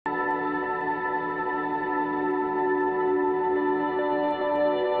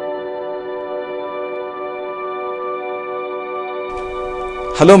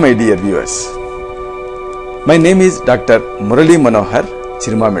Hello my dear viewers. My name is Dr. Murali Manohar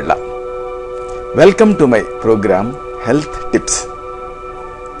Chirumamilla. Welcome to my program Health Tips.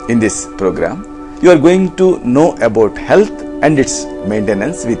 In this program, you are going to know about health and its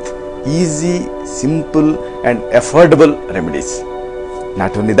maintenance with easy, simple and affordable remedies.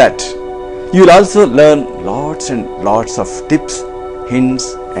 Not only that, you will also learn lots and lots of tips,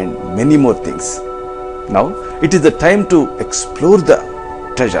 hints and many more things. Now it is the time to explore the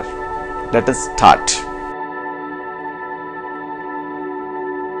treasure. Let us start.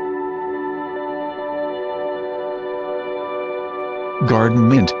 Garden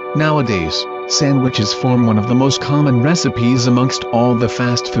mint. Nowadays, sandwiches form one of the most common recipes amongst all the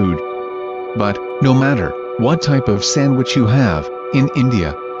fast food. But, no matter what type of sandwich you have, in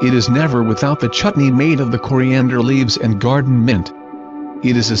India, it is never without the chutney made of the coriander leaves and garden mint.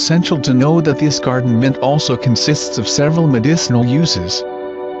 It is essential to know that this garden mint also consists of several medicinal uses.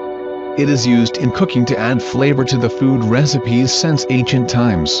 It is used in cooking to add flavor to the food recipes since ancient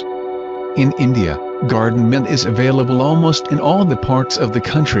times. In India, garden mint is available almost in all the parts of the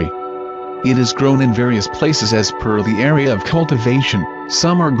country. It is grown in various places as per the area of cultivation.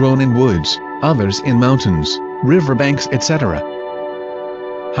 Some are grown in woods, others in mountains, riverbanks, etc.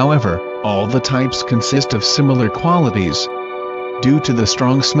 However, all the types consist of similar qualities. Due to the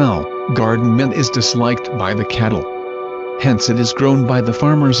strong smell, garden mint is disliked by the cattle. Hence it is grown by the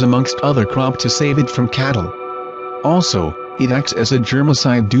farmers amongst other crop to save it from cattle. Also, it acts as a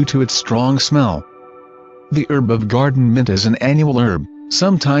germicide due to its strong smell. The herb of garden mint is an annual herb,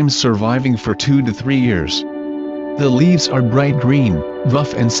 sometimes surviving for 2 to 3 years. The leaves are bright green,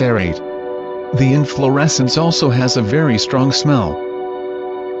 rough and serrate. The inflorescence also has a very strong smell.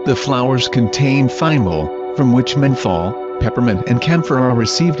 The flowers contain thymol, from which menthol, peppermint and camphor are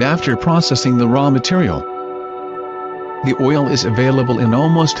received after processing the raw material. The oil is available in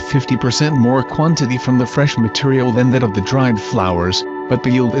almost 50% more quantity from the fresh material than that of the dried flowers, but the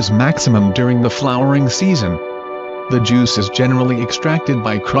yield is maximum during the flowering season. The juice is generally extracted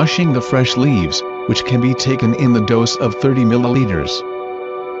by crushing the fresh leaves, which can be taken in the dose of 30 milliliters.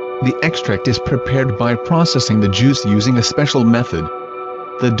 The extract is prepared by processing the juice using a special method.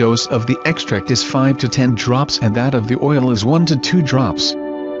 The dose of the extract is 5 to 10 drops and that of the oil is 1 to 2 drops.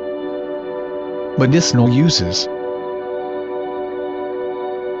 Medicinal uses.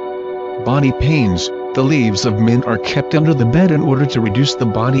 Body pains. The leaves of mint are kept under the bed in order to reduce the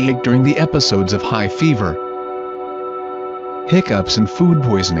body ache during the episodes of high fever. Hiccups and food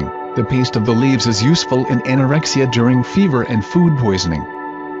poisoning. The paste of the leaves is useful in anorexia during fever and food poisoning.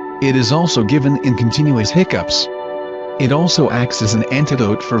 It is also given in continuous hiccups. It also acts as an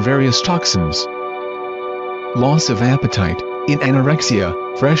antidote for various toxins. Loss of appetite. In anorexia,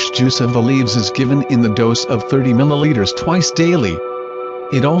 fresh juice of the leaves is given in the dose of 30 milliliters twice daily.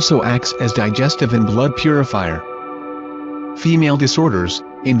 It also acts as digestive and blood purifier. Female disorders.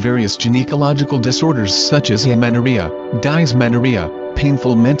 In various gynecological disorders such as amenorrhea, dysmenorrhea,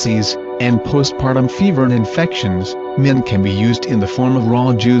 painful menses, and postpartum fever and infections, mint can be used in the form of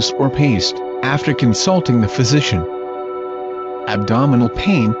raw juice or paste, after consulting the physician. Abdominal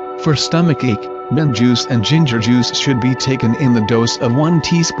pain. For stomach ache, mint juice and ginger juice should be taken in the dose of 1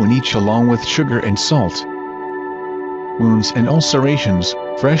 teaspoon each along with sugar and salt. Wounds and ulcerations.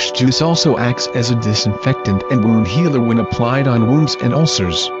 Fresh juice also acts as a disinfectant and wound healer when applied on wounds and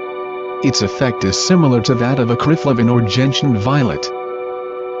ulcers. Its effect is similar to that of acryflavin or gentian violet.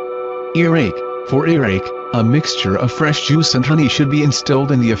 Earache. For earache, a mixture of fresh juice and honey should be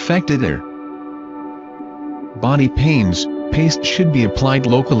instilled in the affected ear. Body pains. Paste should be applied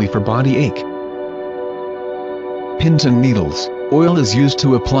locally for body ache. Pins and needles. Oil is used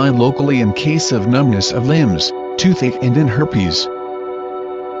to apply locally in case of numbness of limbs, toothache and in herpes.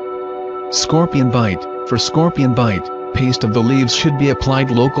 Scorpion bite. For scorpion bite, paste of the leaves should be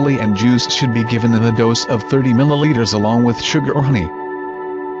applied locally and juice should be given in a dose of 30 milliliters along with sugar or honey.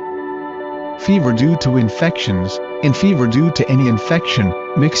 Fever due to infections. In fever due to any infection,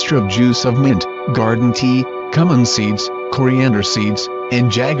 mixture of juice of mint, garden tea, cumin seeds, coriander seeds, and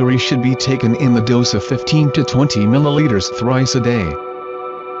jaggery should be taken in the dose of 15 to 20 milliliters thrice a day.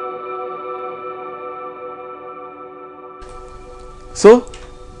 So,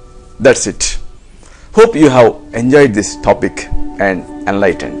 that's it. Hope you have enjoyed this topic and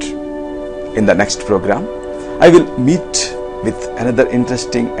enlightened. In the next program, I will meet with another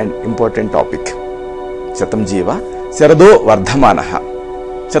interesting and important topic. Shatam Jiva, Sarado Vardhamanaha.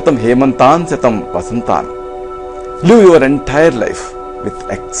 Shatam Hemantan, Shatam Vasantan. Live your entire life with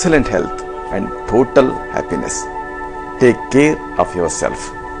excellent health and total happiness. Take care of yourself.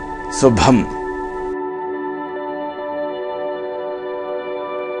 Subham.